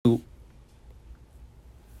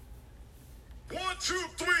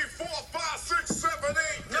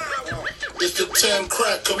It's the 10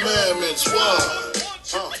 crack commandments. Why?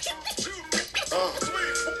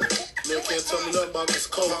 Man can't tell me nothing about this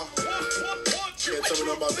coke. Can't tell me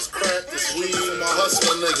nothing about this crack, this weed, and my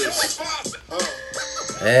hustling niggas.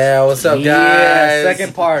 Yeah, what's up, guys? Yeah,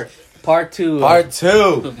 second part. Part 2. Part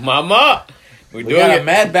 2. Mama. We got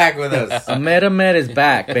Ahmed back with us. Ahmed is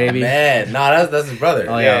back, baby. Ahmed. No, that's his brother.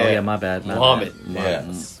 Oh, yeah, my bad. Mohammed.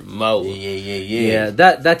 Mo. Yeah,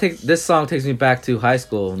 this song takes me back to high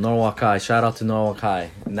school, Norwalk High. Shout out to Norwalk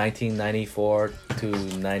High. 1994 to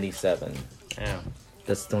 97. Yeah.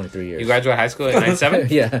 That's 23 years. You graduated high school in 97?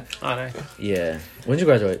 Yeah. Oh, nice. Yeah. When did you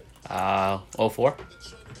graduate? 04.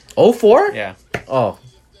 04? Yeah. Oh.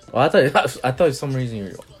 Well, I thought for some reason you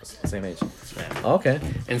were the same age. Yeah. Oh, okay.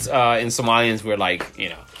 In Somalians, we're like,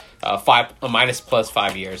 minus plus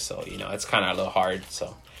 5 years. So, it's kind of a little hard.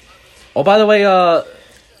 So. Oh, by the way,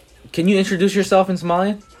 can you introduce yourself in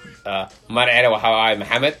Somalian? Mara Era Hawaii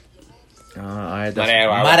Mohammed. Alright. Mara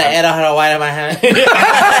Era Hawaii Mohammed.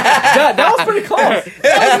 That was pretty close.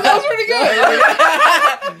 That was pretty good.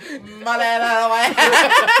 Mara Era Hawaii.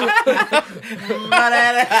 Mara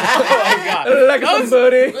Era. Oh my god. Like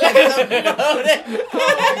somebody. Oh my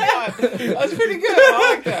god. That was pretty good. I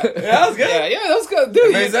like that. Yeah, that was good. Yeah, that was good.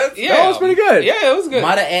 Dude, Made sense? yeah. That was pretty good. Yeah, it was good.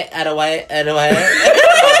 Mara Era Hawaii.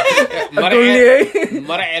 Mara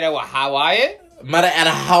Era Hawaii. Mara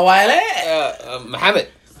Era Hawaii. Mohammed.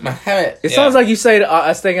 Mohammed. It sounds like you say,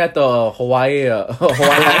 I'm staying at the Hawaii.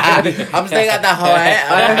 Hawaii. I'm staying at the Hawaii.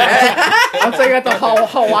 I'm staying at the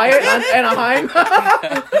Hawaii Anaheim.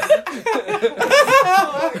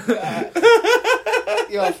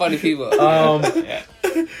 You're all funny people. Yeah.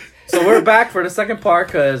 So we're back for the second part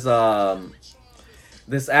because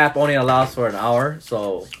this app only allows for an hour.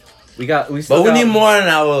 So we need more than an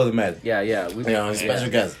hour with Ahmed. Yeah. Special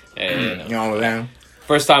guest. Yeah. You know what I'm saying?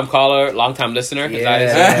 First time caller, long time listener.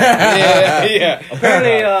 Yeah.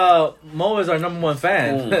 Apparently, Mo is our number one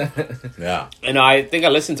fan. Yeah. And I think I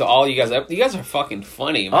listened to all you guys. You guys are fucking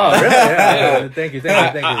funny, man. Oh, really? Yeah. Thank you.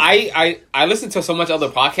 I listen to so much other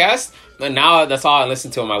podcasts, and now that's all I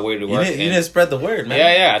listen to on my way to work. You need to spread the word, man.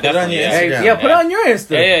 Yeah, put it on your definitely. Instagram. Put it on your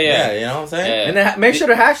Insta. Yeah. You know what I'm saying? Yeah. And then make sure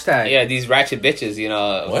to hashtag. Yeah, these ratchet bitches,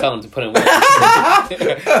 tell them to put in work.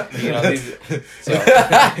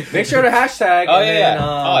 Make sure to hashtag. Oh, and yeah. then,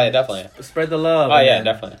 Definitely. Spread the love. Oh, yeah,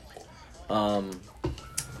 definitely.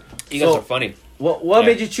 You guys are funny. What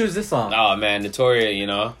made you choose this song? Oh, man,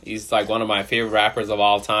 Notorious, he's like one of my favorite rappers of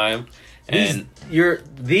all time. And your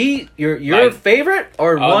favorite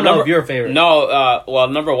or one of your favorite? No,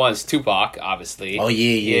 number one is Tupac, obviously. Oh,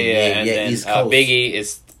 yeah. And then East Coast. Biggie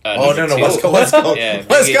is no, two. West Coast. Yeah,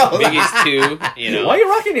 West Coast. Biggie's 2, Why are you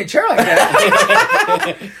rocking your chair like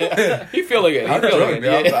that? You feeling it. I'm feeling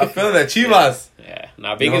that Chivas. Yeah.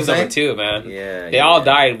 Now Biggie's number 2, man. Yeah. They all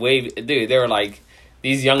died dude, they were like,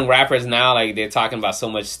 these young rappers now, like, they're talking about so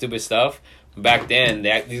much stupid stuff. Back then,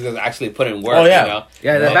 these guys actually put in work, Yeah,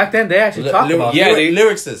 back then they actually talked about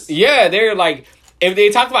lyricists. Yeah, they're like, if they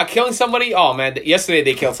talked about killing somebody, oh man, yesterday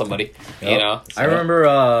they killed somebody, So.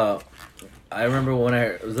 I remember when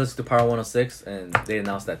I was listening to Power 106 and they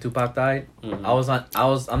announced that Tupac died. Mm-hmm.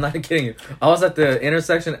 I'm not kidding you. I was at the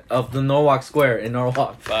intersection of the Norwalk Square in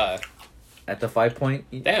Norwalk. At the 5 Point.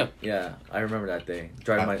 Damn. Yeah, I remember that day.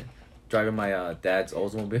 Driving my dad's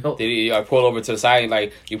Oldsmobile. Did you pull over to the side and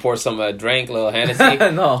like you pour some drink, little Hennessy?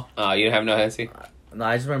 No. You didn't have no Hennessy? No,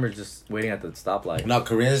 I just remember just waiting at the stoplight. No,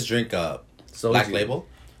 Koreans drink Black Label.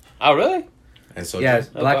 Oh, really? And so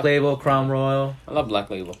Black Label, Crown Royal. I love Black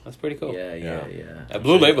Label. That's pretty cool. Yeah.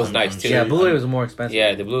 Blue Label's nice too. Yeah, Blue Label's more expensive.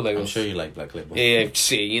 Yeah, the Blue Label. I'm sure you like Black Label. Yeah,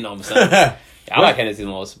 shit, you know what I'm saying. I like Hennessy the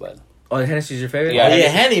most, but. Oh, Hennessy's your favorite? Yeah,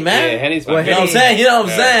 Henny, man. Yeah, Henny's my Well, favorite. You know what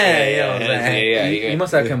I'm saying? Yeah. You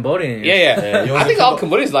must have Cambodian. Yeah. I think all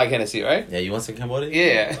Cambodians like Hennessy, right? Yeah, you want some Cambodia?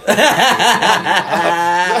 Yeah.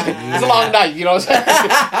 It's a long night, you know what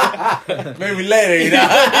I'm saying? Maybe later,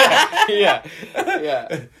 Yeah.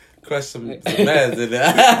 Crush some meds in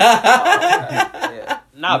there.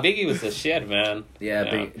 Nah, Biggie was the shit, man. Yeah,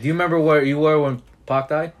 Biggie. Do you remember where you were when Pac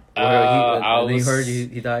died? You heard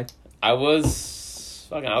he died? It was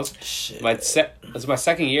my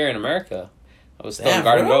second year in America. I was still in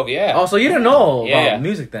Garden Grove, yeah. Oh, so you didn't know about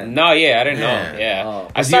music then? No, I didn't know. Yeah. Oh.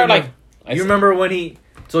 I started you remember when he...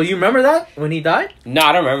 So you remember that? When he died? No,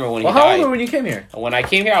 I don't remember when he died. How old were you when you came here? When I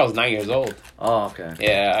came here, I was 9 years old. Oh, okay.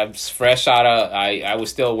 Yeah, I was fresh out of... I was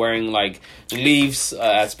still wearing, like, leaves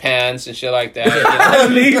as pants and shit like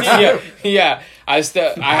that. Leaves? Yeah. I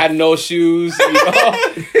had no shoes, you know.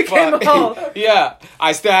 It came out. Yeah.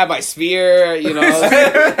 I still had my spear, you know.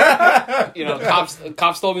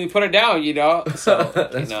 cops told me to put her down. So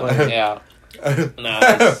That's funny. yeah.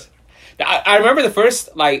 No, I remember the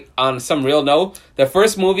first, like, on some real note, the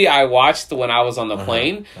first movie I watched when I was on the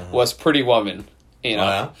plane was Pretty Woman.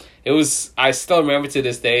 It was. I still remember to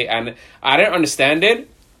this day, and I didn't understand it.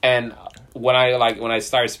 And when I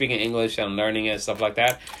started speaking English and learning it and stuff like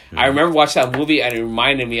that, I remember watching that movie, and it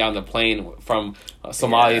reminded me on the plane from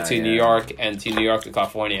Somalia to New York and to New York to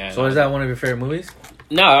California. So is that one of your favorite movies?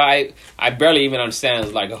 No, I barely even understand.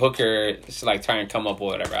 It's like a hooker, just like trying to come up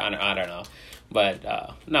with whatever. I don't know. But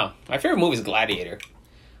no, my favorite movie is Gladiator.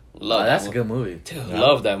 Love that's that a good movie. Dude,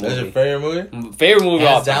 love that movie. That's your favorite movie? Favorite movie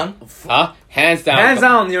Hands all time. down? Huh? Hands down. Hands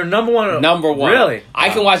down, your number one. Number one. Really? I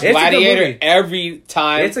can watch It's a good Gladiator movie. every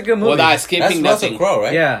time. It's a good movie. Without That's skipping Russell nothing. Crowe,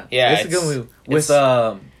 right? Yeah, Yeah, it's a good movie with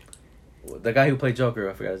the guy who played Joker.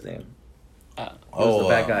 I forgot his name. Who's the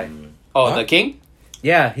bad guy? Oh, the King?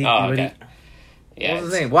 Yeah, he. Oh, okay. Yeah, What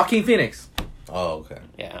was his name? Joaquin Phoenix. Oh, okay.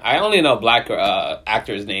 Yeah, I only know black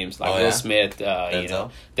actors' names like Oh, Will yeah? Smith,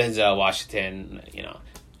 Denzel? Denzel Washington,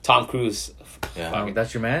 Tom Cruise. Yeah. Fucking-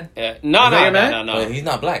 That's your man. No, Is that your man? no. But he's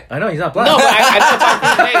not black. I know he's not black. No, but I know Tom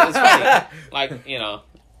Cruise's name. It's funny.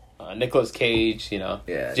 Like, Nicolas Cage,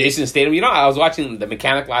 Yeah. Jason Statham. I was watching The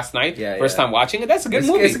Mechanic last night. Yeah, First yeah. time watching it. That's a good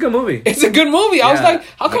movie. It's a good movie. It's a good movie. I was Yeah. like,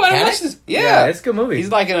 how come I didn't watch this? Yeah. it's a good movie. He's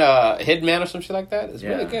like in a hitman or some shit like that. It's Yeah.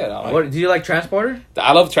 really good. What do you like, Transporter?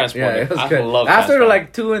 I love Transporter. Yeah, it was I good. love After Transporter.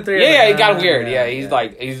 like 2 and 3. Yeah, it got weird. Yeah,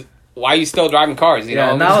 he's why are you still driving cars? You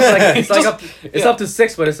know? Now it's like it's Yeah. up to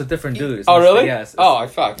 6, but it's a different dude. It's Oh not- really? Yes. Oh, I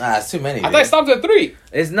fuck. Nah, it's too many. I thought I stopped at 3.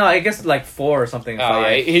 It's no. I guess like 4 or something. It's Oh,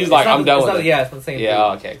 like, yeah, he's it's like, not- I'm done it's with not- it. Yeah, it's not the same.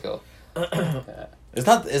 Yeah. dude. Okay. Cool.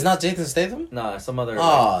 It's not Jason Statham? No, some other.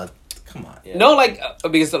 Oh, come on. Yeah. No,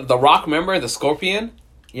 because the Rock, remember the Scorpion?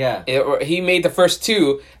 Yeah. He made the first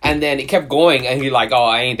 2, and then it kept going, and he's like, "Oh,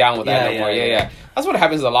 I ain't down with that no more." Yeah. That's what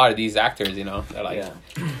happens to a lot of these actors. They're like, Yeah.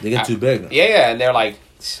 They get too big. yeah, and they're like,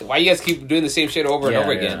 "Why you guys keep doing the same shit over and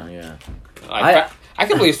over again?" Yeah. Like, I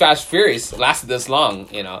can't believe Fast and Furious lasted this long.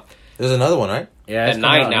 There's another one, right? Yeah. At it's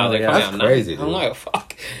coming 9 out now, they're coming That's out crazy, 9. I'm dude. like,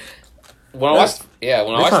 fuck. When I watched They're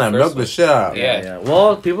the trying to milk first the one, shit out. Yeah.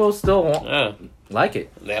 Well, people still won't yeah, like it.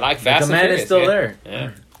 they like The Fast and command Furious. is still yeah. there.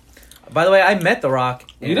 Yeah. By the way, I met The Rock.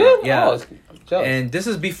 You did? Yeah. Oh, I'm jealous. And this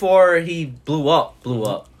is before he blew up.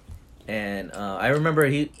 And I remember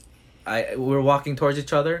we were walking towards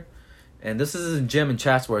each other, and this is in gym in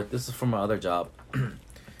Chatsworth. This is from my other job.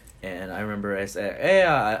 And I remember I said, "Hey,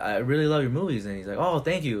 I really love your movies." And he's like, "Oh,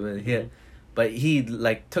 thank you." And he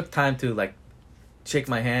like took time to like shake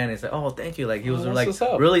my hand and say, "Oh, thank you." Like he was that's like what's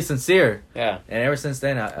up. really sincere. Yeah. And ever since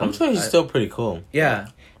then, I'm sure he's still pretty cool. yeah.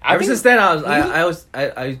 I Ever think- since then,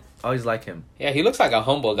 I always like him. Yeah, he looks like a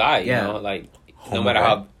humble guy, Yeah. like no Humble matter guy?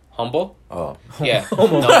 how humble. Oh. Yeah.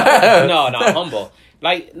 Homo. no, not humble.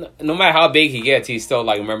 Like no matter how big he gets, he still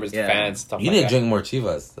like remembers Yeah. the fans stuff You like need to that. drink more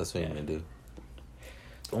chivas. That's what you need to do.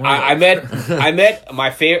 I met my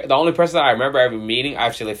favorite. The only person I remember ever meeting,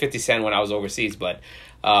 actually, 50 Cent when I was overseas. But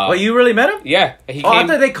Well, you really met him? yeah, he Oh, I came.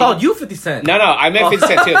 thought they called you 50 Cent. No, I met Oh. 50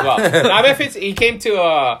 Cent too as well. No, I met 50. He came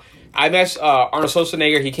to. I met Arnold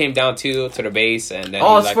Schwarzenegger. He came down to the base, and then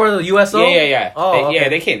Oh, he, it's like, for the USO? Yeah. Oh, okay. Yeah,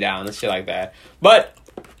 they came down and shit like that. But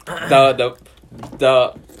the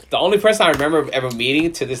only person I remember ever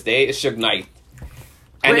meeting to this day is Suge Knight.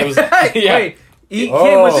 And Wait, it was yeah. wait, he Oh.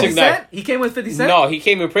 came with 50 Suge Knight. Cent? He came with 50 Cent? No, he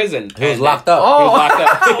came in prison. He was And- locked up. Oh, He was locked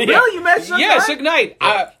up. really? You met Suge Yeah, Knight? Suge Knight.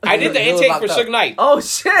 I did the He was intake for locked up. Suge Knight. Oh,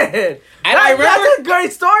 shit. And I remember- That's a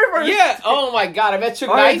great story for Yeah. Oh my god, I met Suge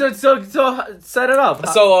All right, Knight. so set it up.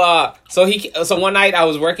 So one night I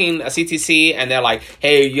was working a CTC and they're like,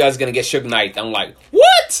 "Hey, you guys gonna get Suge Knight?" I'm like,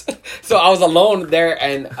 "What?" So I was alone there,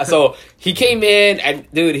 and so he came in, and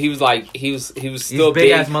dude, he was still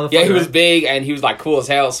big ass motherfucker, Yeah, he was right? big, and he was like cool as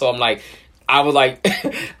hell. So I was like,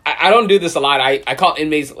 I don't do this a lot. I call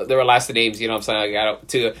inmates their last names, you know what I'm saying?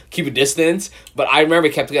 To keep a distance. But I remember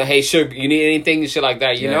he kept going, "Hey, Suge, you need anything?" and shit like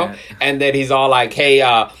that, you know? And then he's all like, "Hey,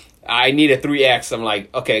 I need a 3X. I'm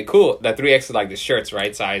like, "Okay, cool." The 3X is like the shirt's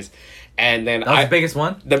right size. And then That was the biggest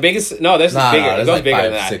one? the biggest, no, this is bigger. no, It that's goes like bigger 5,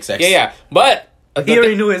 than that. 6X. Yeah. But He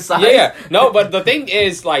already knew his size. yeah. No, but the thing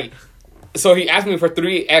is, like, so he asked me for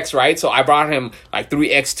 3X, right? So I brought him like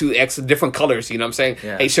 3X, 2X, different colors. You know what I'm saying?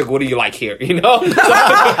 Yeah. Hey, Suge, what do you like here? You know?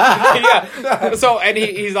 Yeah. So and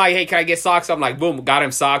he's like, "Hey, can I get socks?" I'm like, boom, got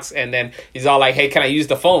him socks. And then he's all like, "Hey, can I use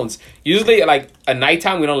the phones?" Usually, like at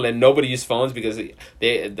nighttime, we don't let nobody use phones because the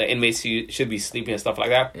inmates should be sleeping and stuff like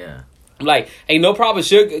that. Yeah. I'm like, "Hey, no problem,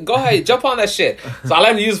 Suge. Go ahead, jump on that shit." So I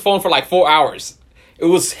let him use the phone for like 4 hours. It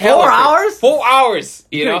was hella 4 hours? 4 hours,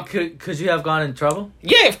 you know? Could you have gone in trouble?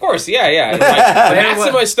 Yeah, of course. Yeah. It's like, the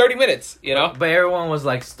maximum is 30 minutes, you know? But everyone was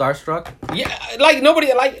like starstruck? Yeah,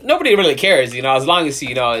 nobody really cares, you know, as long as,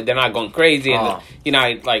 you know, they're not going crazy and, you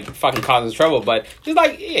know, like, fucking causing trouble. But just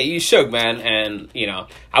like, yeah, you shook, man. And, you know,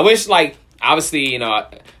 I wish, like, obviously, you know,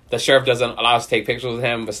 the sheriff doesn't allow us to take pictures with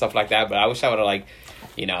him, but stuff like that. But I wish I would have, like,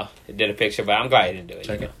 you know, did a picture. But I'm glad he didn't do it.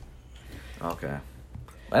 Check it. Okay.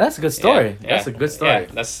 Well, that's a good story. Yeah, that's a good story.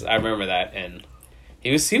 Yeah, I remember that. And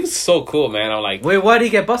he was so cool, man. I'm like, wait, why did he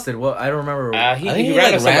get busted? Well, I don't remember. He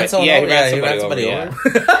ran somebody over.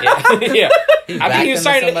 Yeah. I think he was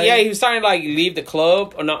starting. He was starting to like leave the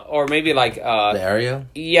club or not, or maybe like the area.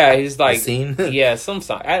 Yeah, he's like the scene. Yeah, some.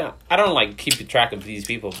 I don't like keep track of these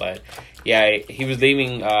people, but yeah, he was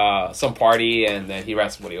leaving some party and then he ran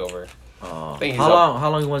somebody over. Oh. How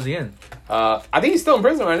long was he in? I think he's still in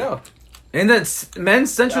prison right now. In the men's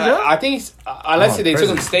central jail? I think he's, unless they took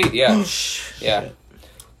him to state. Yeah, yeah.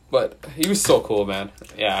 But he was so cool, man.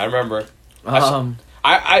 Yeah, I remember.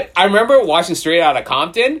 I remember watching Straight Outta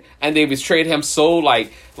Compton, and they betrayed him so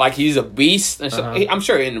like he's a beast. And I'm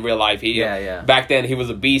sure in real life back then he was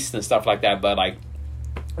a beast and stuff like that. But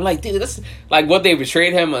like dude, that's like what they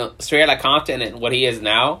betrayed him Straight Outta Compton and what he is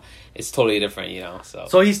now. It's totally different, you know.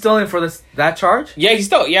 So he's still in for that charge? Yeah, he's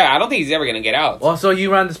still. Yeah, I don't think he's ever gonna get out. Well, so you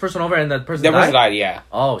ran this person over and that person died? That person died, yeah.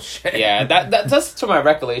 Oh shit. Yeah, that's to my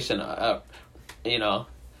recollection. You know,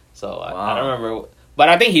 so wow. I don't remember, but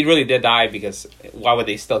I think he really did die because why would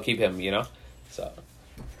they still keep him? You know, so.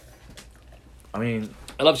 I mean,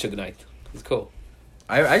 I love Suge Knight. He's cool.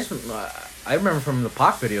 I remember from the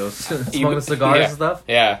Pac videos, smoking cigars and stuff.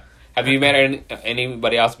 Yeah. Have you met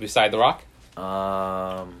anybody else beside The Rock?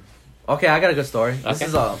 Okay, I got a good story. Okay. This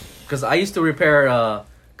is because I used to repair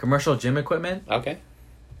commercial gym equipment. Okay.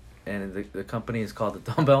 And the company is called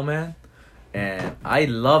the Dumbbell Man, and I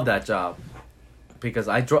love that job because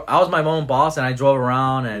I was my own boss and I drove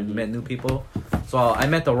around and met new people. So I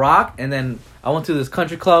met The Rock, and then I went to this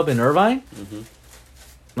country club in Irvine.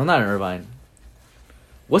 No, not in Irvine.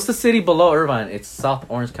 What's the city below Irvine? It's South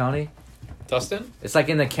Orange County. Tustin? It's like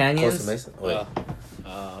in the canyons. Close to Mason? Wait.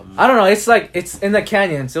 I don't know. It's like it's in the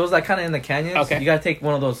canyons. It was like kind of in the canyons. Okay. You gotta take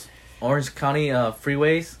one of those Orange County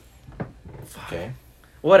freeways. Okay.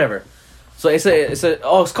 Whatever. So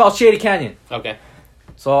it's called Shady Canyon. Okay.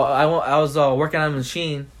 So I was working on a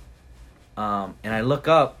machine, and I look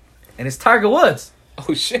up, and it's Tiger Woods.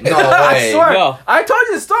 Oh shit! No way. I swear. No. I told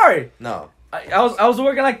you the story. No. I was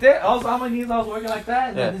working like that. I was on my knees. I was working like that,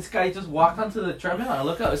 and then this guy just walked onto the treadmill. And I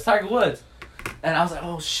look up. It's Tiger Woods. And I was like,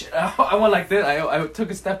 oh shit! I went like this. I took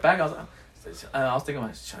a step back. I was thinking,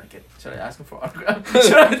 should I ask him for an autograph?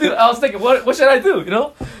 I was thinking, what should I do? You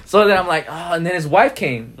know. So then I'm like, oh, and then his wife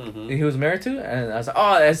came. He was married to, and I was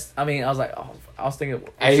like, I was thinking,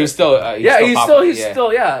 he's still, he's still,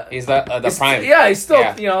 he's the prime. Yeah, he's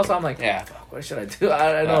still, you know. So I'm like, fuck, what should I do?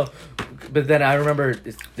 I know. But then I remember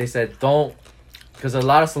they said don't. Because a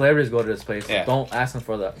lot of celebrities go to this place. Yeah. Don't ask them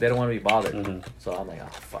for that. They don't want to be bothered. So I'm like, oh,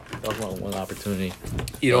 fuck. That was one opportunity.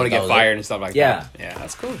 You don't want to get fired and stuff like that. Yeah,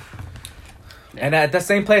 that's cool. Yeah. And at the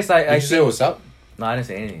same place, I you say what's up? No, I didn't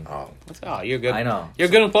say anything. Oh, you're good. I know. You're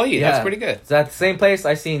a good employee. Yeah. That's pretty good. So at the same place,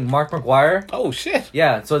 I seen Mark McGuire. Oh, shit.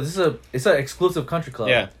 Yeah, so it's an exclusive country club.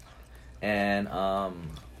 Yeah. And a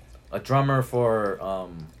drummer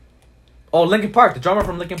for... Linkin Park, the drummer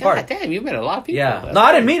from Linkin Park. God damn, you met a lot of people. Yeah. That's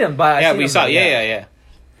I didn't meet him, but we saw. Yeah.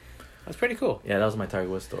 That's pretty cool. Yeah, that was my Tiger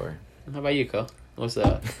Woods story. How about you, Cole? What's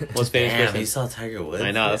famous? Damn, you saw Tiger Woods.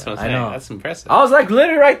 I know. That's what I'm saying. That's impressive. I was like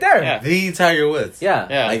literally right there. Yeah. The Tiger Woods.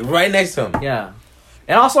 Yeah. Like right next to him. Yeah.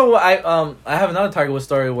 And also, I have another Tiger Woods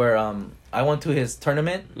story where I went to his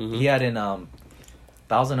tournament. He had in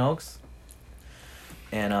Thousand Oaks,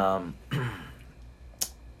 and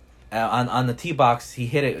on the tee box, he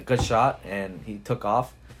hit a good shot and he took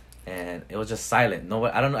off, and it was just silent.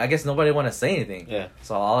 Nobody, I don't know. I guess nobody wanted to say anything. Yeah.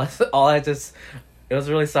 So it was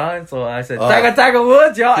really silent. So I said, Tiger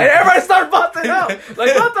Woods, y'all, and everybody started busting out.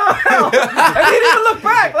 Like, what the hell? And he didn't even look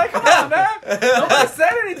back. Like, come on, man. Nobody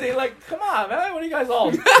said anything. Like, come on, man. What are you guys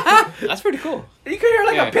all? That's pretty cool. You could hear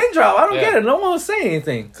like a pin drop. I don't get it. No one was saying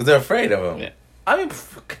anything because they're afraid of him. Yeah. I mean.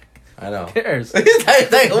 I know. Who cares?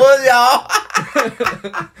 Tiger Woods, y'all.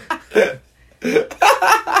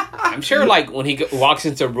 I'm sure, like when he walks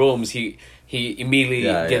into rooms, he immediately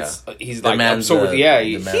gets. He's like absorbed.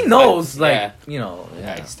 He knows, you know.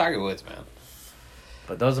 Yeah, it's Tiger Woods, man.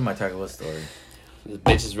 But those are my Tiger Woods stories. The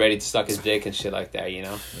bitch is ready to suck his dick and shit like that, you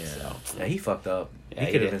know. Yeah, so. He fucked up. Yeah,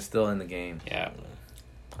 he could have been still in the game. Yeah,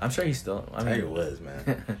 I'm sure he's still. Tiger Woods,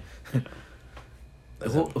 man.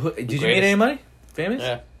 Did you meet anybody famous?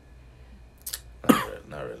 Yeah.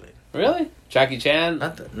 Really? Jackie Chan?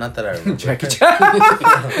 Not that I remember. Jackie Chan.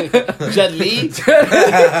 Jet Li?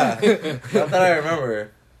 Not that I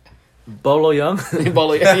remember. Bolo Young.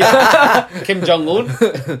 Bolo, yeah. Kim Jong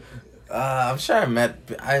Un? I'm sure I met.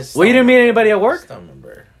 Well, you didn't meet anybody at work? I don't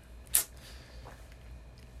remember.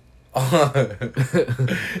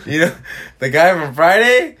 You know, the guy from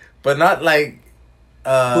Friday, but not like.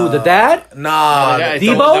 Who, the dad? Nah,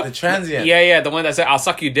 Debo? The transient. Yeah, the one that said, I'll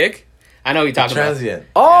suck you dick. I know who you're talking about. Transient.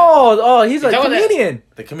 Oh, he's a comedian.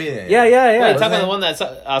 The comedian. Yeah. You're talking about the one that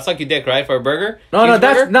I'll suck you dick, right? For a burger? No,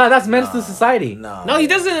 that's Menace to Society. No, he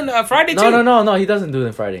does it in Friday too. No, he doesn't do it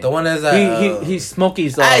in Friday. The one is he's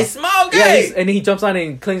Smokey's. Hey, Smokey! Yeah, and he jumps on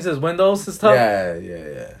and cleans his windows and stuff.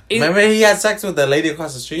 Yeah. Remember he had sex with the lady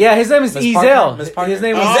across the street? Yeah, his name is Ezel. Miss Parker. His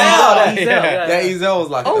name is Ezel. Ezel. Yeah, Ezel was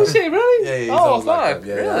locked up. Oh shit, really? Yeah, Ezel was locked up.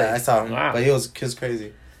 Yeah, really? I saw him. Wow. But he was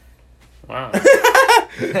crazy. Wow.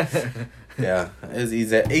 Yeah, it was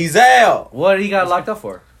Ezel. What he got locked up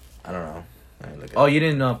for? I don't know. Oh, you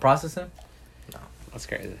didn't process him? No. That's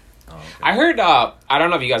crazy. Oh, okay. I heard, I don't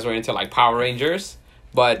know if you guys were into like Power Rangers,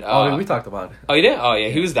 but... we talked about it. Oh, you did? Oh, yeah,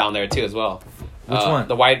 he was down there too as well. Which one?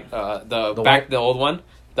 The white, the old one.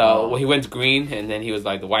 Well, he went green, and then he was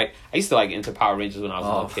like the white. I used to like into Power Rangers when I was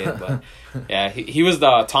a little kid, but yeah, he was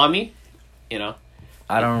the Tommy, you know.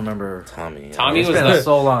 I don't remember Tommy. Tommy it's was been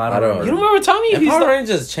so long. I don't remember. You don't remember Tommy? And Power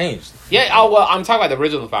Rangers changed. Yeah. Oh well, I'm talking about the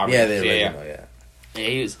original Power Yeah, Rangers. the original.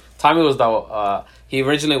 Yeah. Tommy was the. He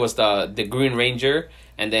originally was the Green Ranger,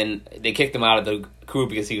 and then they kicked him out of the crew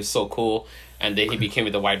because he was so cool, and then he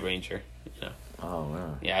became the White Ranger. You know. Oh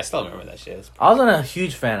wow. Yeah, I still remember that shit. I wasn't a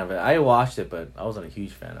huge fan of it. I watched it, but I wasn't a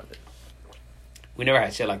huge fan of it. We never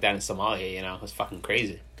had shit like that in Somalia. You know, it was fucking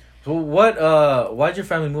crazy. So why'd your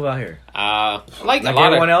family move out here? Like a lot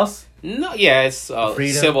everyone of, else? No, yeah, it's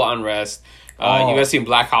civil unrest. You guys seen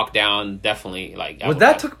Black Hawk Down? Definitely, like.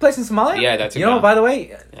 That took place in Somalia? Yeah, that took. You know, by the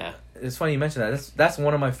way, yeah, it's funny you mentioned that. That's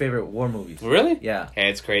one of my favorite war movies. Really? Yeah. Yeah,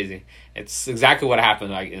 it's crazy. It's exactly what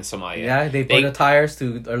happened like in Somalia. Yeah, they put the tires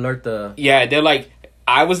to alert the. Yeah, they're like,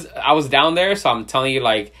 I was down there, so I'm telling you,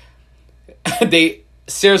 like, they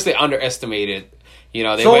seriously underestimated. You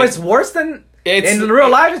know, it's worse than. In real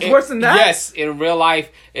life, it's worse than that? Yes, in real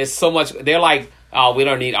life, it's so much. They're like, oh, we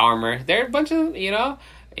don't need armor. They're a bunch of,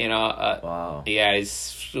 wow. Yeah,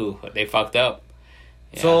 they fucked up.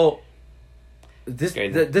 Yeah. So,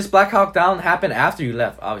 this Black Hawk Down happened after you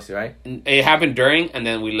left, obviously, right? It happened during, and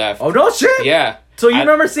then we left. Oh, no shit? Yeah. So you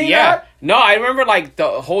remember seeing that? No, I remember, like,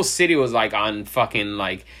 the whole city was, like, on fucking,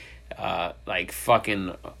 like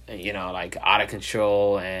fucking, like, out of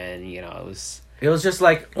control, and, it was... It was just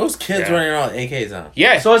like those kids running around with AKs on.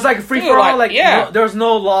 Yeah, so it's like a free for all. Like there's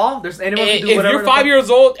no law. There's anyone can do whatever. If you're 5 years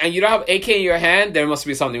old and you don't have AK in your hand, there must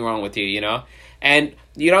be something wrong with you. You know, and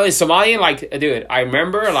in Somalian, like, dude, I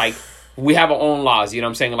remember like we have our own laws. You know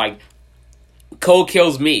what I'm saying? Like, Cole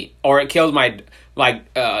kills me or it kills my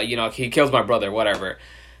he kills my brother, whatever.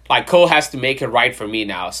 Like, Cole has to make it right for me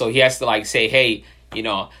now, so he has to like say, hey,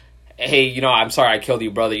 I'm sorry I killed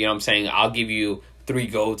your brother. You know what I'm saying? I'll give you 3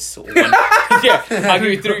 goats. I'll give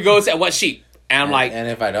you 3 goats and 1 sheep. And I'm like... And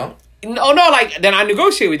if I don't? No, like, then I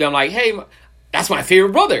negotiate with them. Like, hey, that's my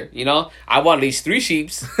favorite brother, I want at least 3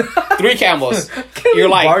 sheeps, 3 camels. You're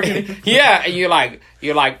like... Yeah, and you're like,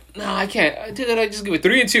 no, I can't. Dude, I just give it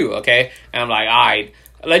 3 and 2, okay? And I'm like, all right.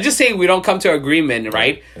 Let's just say we don't come to agreement,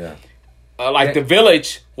 right? Yeah. The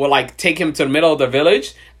village will, like, take him to the middle of the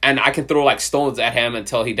village, and I can throw, like, stones at him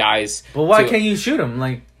until he dies. But why can't you shoot him?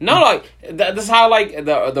 Like, no, like, that's how, like,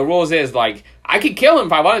 the rules is. Like, I could kill him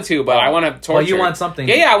if I wanted to, but I want to torture. Well, you want something.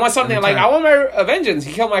 Yeah, I want something. Like, I want my vengeance.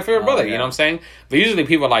 He killed my favorite brother, you know what I'm saying? But usually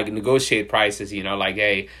people, like, negotiate prices, like,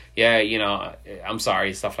 hey, yeah, I'm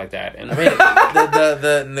sorry, stuff like that. And I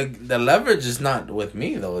mean, the leverage is not with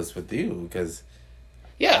me, though. It's with you, because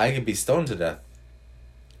I could be stoned to death.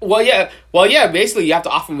 Well, yeah. Basically, you have to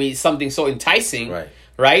offer me something so enticing,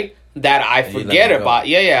 right? That I forget about.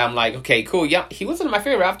 Yeah. I'm like, okay, cool. Yeah, he wasn't my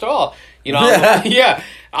favorite after all. Yeah.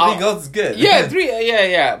 3 goats is good. Yeah, 3.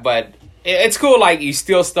 Yeah. But it's cool. Like, you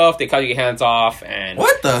steal stuff, they cut your hands off, and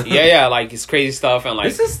what the? Yeah. Like, it's crazy stuff, and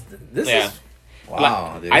like this is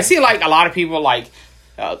wow. Like, I see like a lot of people like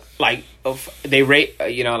they rape,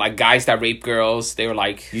 like guys that rape girls. They were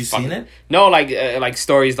like, you seen it? No, like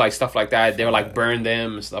stories, like stuff like that. They were like burn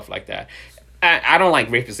them and stuff like that. I don't like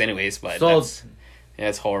rapists anyways, but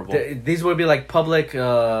it's horrible. These would be like public.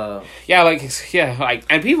 And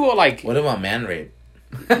people were like, what about man rape?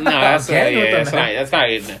 No, that's not. That's not.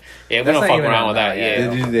 Yeah, we don't fuck around with that. Yeah,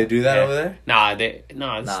 did they do that over there? It's not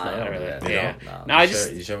really. Yeah,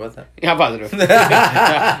 You sure about that? Yeah, I'm positive.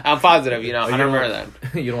 I'm positive. I don't remember that.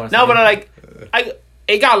 You don't want. No, but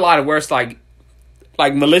it got a lot worse. Like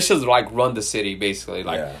militias like run the city basically.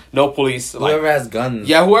 Like no police. Whoever has guns.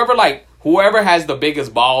 Yeah, whoever has the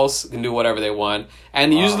biggest balls can do whatever they want.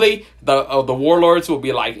 And usually the warlords will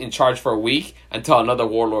be like in charge for a week until another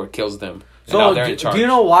warlord kills them. So do you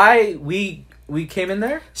know why we came in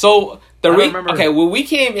there? So well, we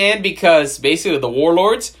came in because basically the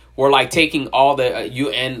warlords were like taking all the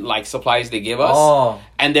UN like supplies they give us,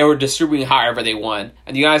 and they were distributing however they want.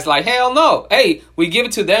 And you guys like, hell no, hey, we give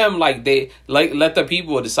it to them. Like they like let the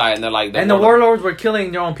people decide, and they're like, the warlords were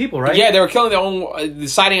killing their own people, right? Yeah, they were killing their own,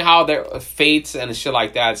 deciding how their fates and shit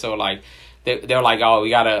like that. So like they're like, oh, we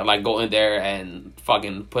gotta like go in there and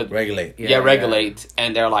fucking regulate. Regulate,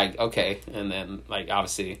 and they're like, okay, and then like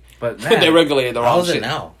obviously, but man, they regulated the wrong shit. How's it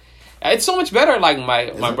now? It's so much better. Like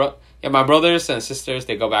my brothers and sisters,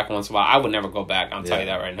 they go back once in a while. I would never go back. I'll tell you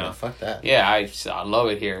that right now. Yeah, fuck that. Yeah, I love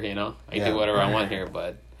it here. You know, I do whatever I want here.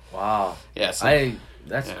 But wow, yeah, so,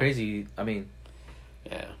 that's crazy. I mean,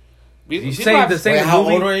 yeah. You say the same. How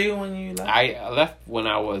old were you when you left? I left when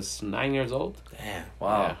I was 9 years old. Damn.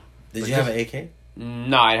 Wow. Yeah. Did you have an AK?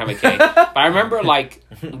 No, I didn't have an AK. But I remember like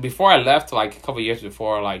before I left, like a couple of years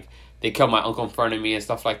before, like. They killed my uncle in front of me and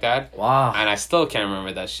stuff like that. Wow. And I still can't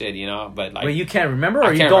remember that shit, you know? But like, wait, you can't remember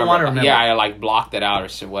or you don't want to remember? Yeah, I like blocked it out or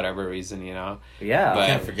shit, whatever reason, you know? Yeah. But, I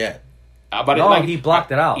can't forget. But no, he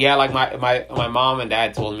blocked it out. Yeah, like my mom and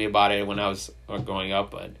dad told me about it when I was growing up.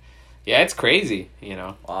 But yeah, it's crazy, you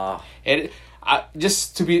know? Wow. I'm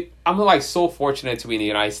like so fortunate to be in the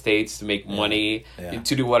United States, to make money,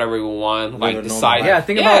 to do whatever we want, like decide. Yeah,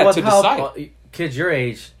 think about how kids your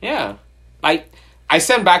age. Yeah. Like, I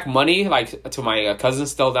send back money like to my cousins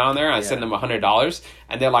still down there. I send them $100,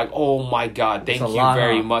 and they're like, "Oh my god, thank you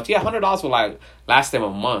very much." Yeah, $100 will like last them a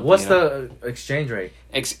month. What's the exchange rate?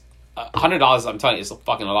 $100, I'm telling you, it's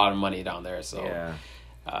fucking a lot of money down there. So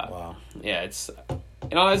wow. Yeah, it's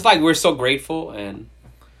it's like we're so grateful, and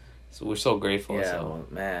so we're so grateful. Yeah, so, well,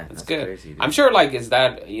 man, it's that's good. Crazy, dude. I'm sure, like, is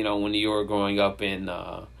that when you were growing up in?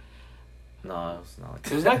 No, it was not like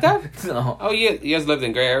that. It was like that. No. Oh, you guys lived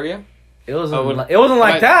in Gray Area. It wasn't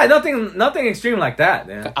like that. Nothing extreme like that.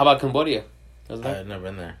 Yeah. How about Cambodia? I've never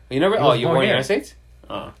been there. You never? Oh, you were born in the United States?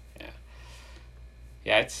 Oh, yeah.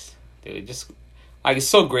 Yeah, it's just like it's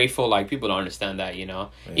so grateful. Like people don't understand that, you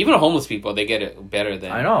know. Yeah. Even homeless people, they get it better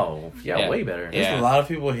than I know. Yeah, way better. There's a lot of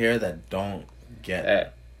people here that don't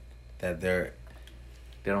get that they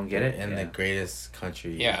don't get it in the greatest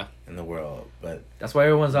country in the world, but that's why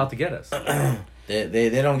everyone's out to get us.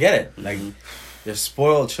 they don't get it. Like. They're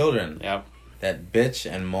spoiled children that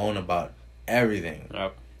bitch and moan about everything.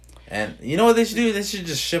 Yep. And you know what they should do? They should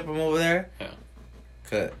just ship them over there.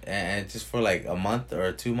 Yeah. And just for like a month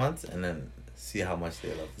or 2 months, and then see how much they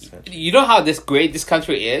love this country. You know how great this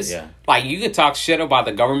country is? Yeah. Like, you can talk shit about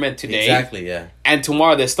the government today. Exactly, yeah. And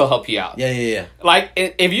tomorrow they still help you out. Yeah. Like,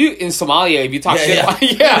 if you, in Somalia, if you talk shit about...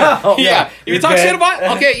 If you talk shit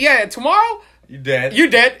about... Okay, tomorrow... You dead. You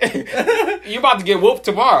dead. You're about to get whooped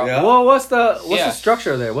tomorrow. Yeah. Well, what's the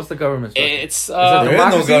structure there? What's the government structure? It's there is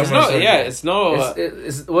no government. It's no.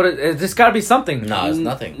 It's got to be something. No, it's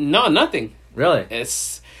nothing. No, nothing. Really?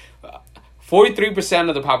 It's 43%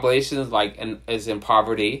 of the population is in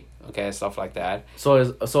poverty. Okay, stuff like that. So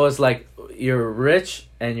it's like you're rich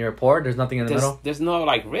and you're poor. There's nothing in the middle. There's no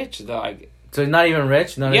like rich. So you're not even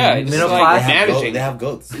rich. Not even middle class. Managing. They have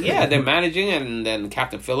goats. Yeah, they're managing, and then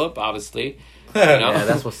Captain Phillip, obviously. Yeah,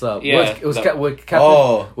 that's what's up. Yeah, was Captain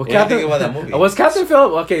about that movie? Was Captain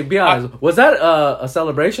Phillip? Okay, be honest. Was that a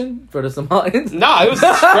celebration for the Somalians? No, it was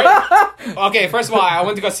great. Okay, first of all, I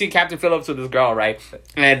went to go see Captain Phillips with this girl, right?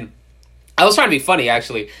 And I was trying to be funny,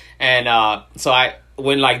 actually. And so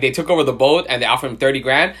when they took over the boat and they offered him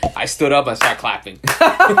 $30,000, I stood up and started clapping.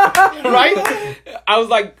 Right? I was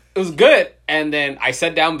like, it was good. And then I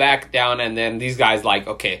sat back down, and then these guys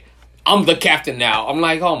okay. I'm the captain now. I'm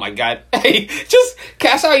like, oh my god. Hey, just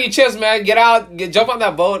cash out your chips, man. Get out, jump on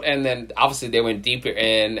that boat. And then obviously they went deeper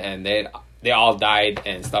in, and they all died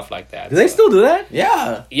and stuff like that. Do they still do that?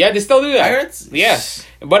 Yeah. Yeah, they still do that. Pirates? Yeah.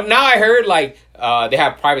 But now I heard they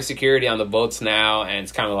have private security on the boats now, and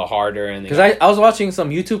it's kind of a little harder. Because I was watching some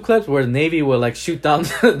YouTube clips where the Navy would shoot down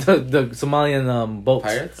the Somalian boats.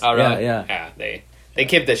 Pirates? Oh, really? Yeah. They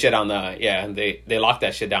kept that shit on they locked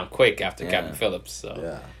that shit down quick after Captain Phillips. So.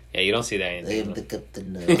 Yeah. Yeah, you don't see that anymore. I'm the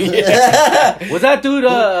captain now. Was that dude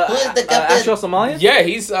actual Somalian? Yeah,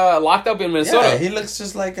 he's locked up in Minnesota. Yeah, he looks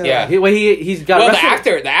just like a... Yeah. He's got the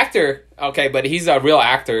actor, okay, but he's a real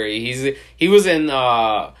actor. He was in...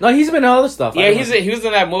 No, he's been in other stuff. Yeah, he was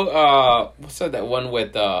in that movie... what's that one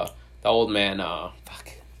with the old man? Fuck.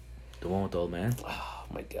 The one with the old man? Oh,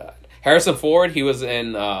 my God. Harrison Ford, he was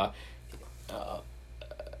in...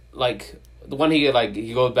 like the one he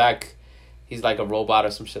goes back. He's like a robot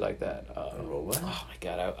or some shit like that. A robot? Oh my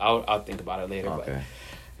god, I'll think about it later. Okay. But,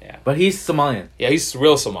 yeah. But he's Somalian. Yeah, he's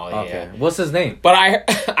real Somalian. Okay. Yeah. What's his name? But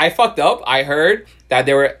I fucked up. I heard that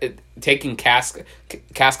they were taking cast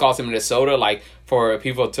calls in Minnesota, like for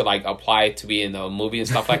people to like apply to be in the movie and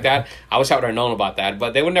stuff like that. I wish I would have known about that,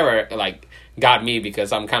 but they would never like got me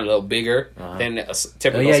because I'm kind of a little bigger than a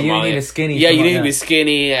typical Somalian. You need a skinny. Yeah, you need to be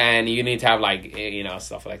skinny and you need to have like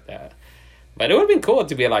stuff like that. But it would have been cool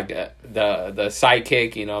to be like the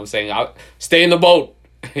sidekick. You know what I'm saying? I'll stay in the boat.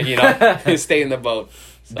 Stay in the boat.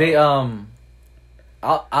 So. They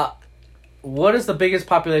what is the biggest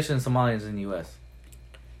population of Somalians in the U.S.?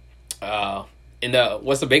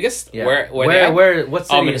 What's the biggest? Yeah. Where what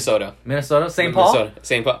city? Oh, Minnesota. Minnesota? St. Paul? Minnesota.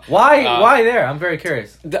 St. Paul. Why there? I'm very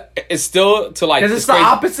curious. It's still to like... Because it's the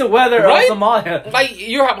opposite weather right? of Somalia. Like,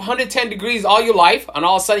 you have 110 degrees all your life, and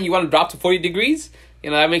all of a sudden you want to drop to 40 degrees?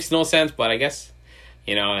 That makes no sense, but I guess,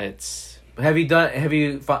 it's... Have you done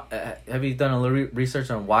a little research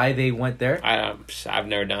on why they went there? I've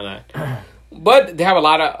never done that. But they have a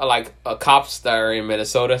lot of, cops that are in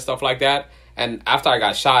Minnesota, stuff like that. And after I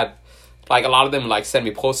got shot... Like, a lot of them, send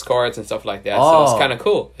me postcards and stuff like that. So it's kind of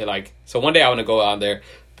cool. So one day I want to go out there,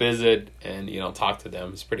 visit, and, talk to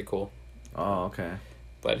them. It's pretty cool. Oh, okay.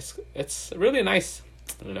 But it's really nice,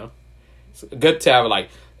 It's good to have,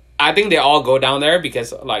 I think they all go down there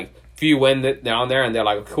because, few went down there and they're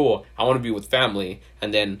like, cool, I want to be with family.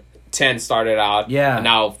 And then 10 started out. Yeah. And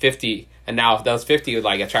now 50. And now those 50 would,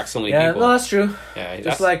 attract so many people. Yeah, no, that's true. Yeah,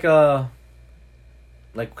 just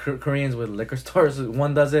like Koreans with liquor stores,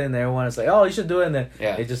 one does it and everyone is like, oh, you should do it, and then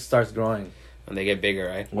it just starts growing. And they get bigger,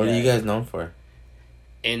 right? What are you guys known for?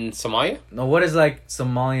 In Somalia? No, what is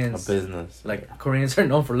Somalians? A business. Koreans are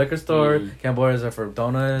known for liquor store, Cambodians are for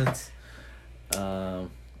donuts. I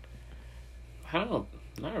don't know.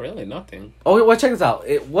 Not really, nothing. Oh, well, check this out.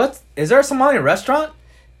 Is there a Somalian restaurant?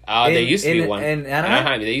 There used to be one. In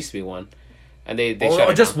Anaheim? There used to be one. And they shut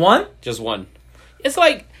it just down. One? Just one. It's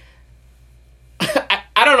like...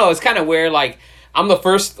 I don't know. It's kind of weird. I'm the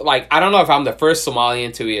first. I don't know if I'm the first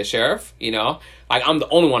Somalian to be a sheriff. I'm the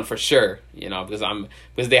only one for sure.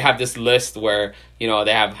 Because they have this list where they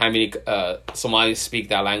have how many Somalians speak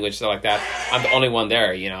that language, stuff like that. I'm the only one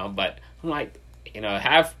there. But I'm like,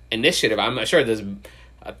 have initiative. I'm sure there's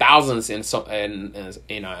thousands in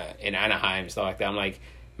Anaheim, stuff like that. I'm like,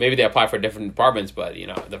 maybe they apply for different departments, but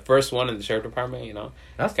the first one in the sheriff department,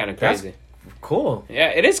 that's kind of crazy. That's cool. Yeah,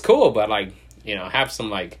 it is cool, but have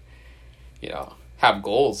some have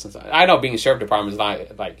goals. I know being a sheriff department is not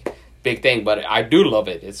big thing, but I do love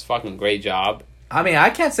it. It's a fucking great job. I mean,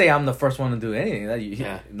 I can't say I'm the first one to do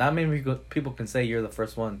anything. Not many people can say you're the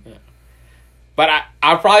first one. Yeah. But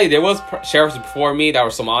there was sheriffs before me that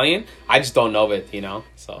were Somalian. I just don't know it,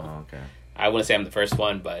 So okay. I wouldn't say I'm the first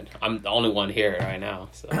one, but I'm the only one here right now.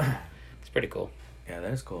 So it's pretty cool. Yeah,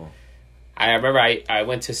 that is cool. I remember I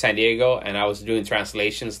went to San Diego and I was doing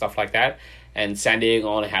translation stuff like that. And San Diego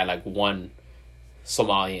only had one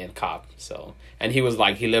Somalian cop. And he was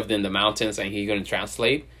he lived in the mountains and he couldn't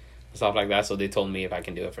translate and stuff like that. So they told me if I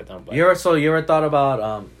can do it for them. But you ever thought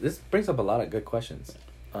about this brings up a lot of good questions.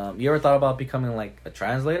 You ever thought about becoming a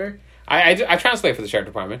translator? I translate for the sheriff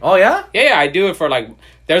department. Oh yeah? Yeah, I do it for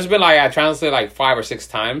there's been I translate 5 or 6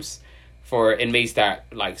 times for inmates that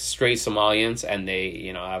straight Somalians and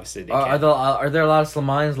they obviously they can't. Are there a lot of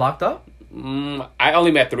Somalians locked up? I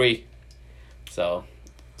only met 3. So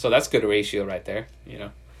that's good ratio right there, Yeah,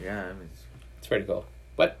 I mean, it's pretty cool.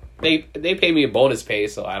 But they pay me a bonus pay,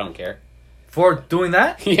 so I don't care. For doing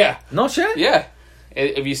that? Yeah. No shit? Yeah.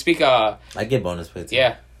 If you speak I get bonus pay too.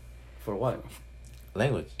 Yeah. For what?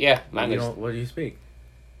 Language. Yeah, language. What do you speak?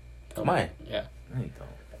 Khmer. Yeah. No, you don't.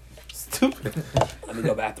 Stupid. Let me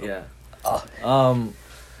go bathroom. Yeah.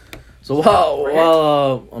 So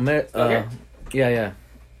while yeah.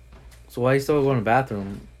 So while you still going to the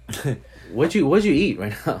bathroom, what'd you eat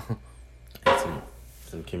right now?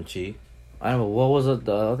 Some kimchi. I don't know. What was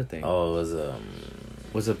the other thing? Oh, it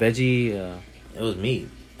was it veggie? It was meat.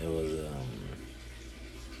 It was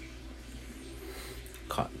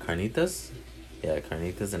carnitas. Yeah,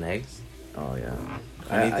 carnitas and eggs. Oh yeah.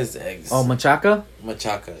 Carnitas, eggs. Oh, machaca.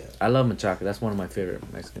 Machaca. Yeah. I love machaca. That's one of my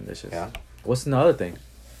favorite Mexican dishes. Yeah. What's the other thing?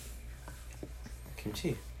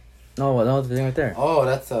 Kimchi. No, the other thing right there. Oh,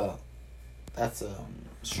 that's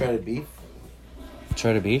shredded beef.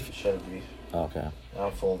 Shredded beef. Shredded beef. Oh, okay.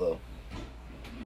 I'm full though.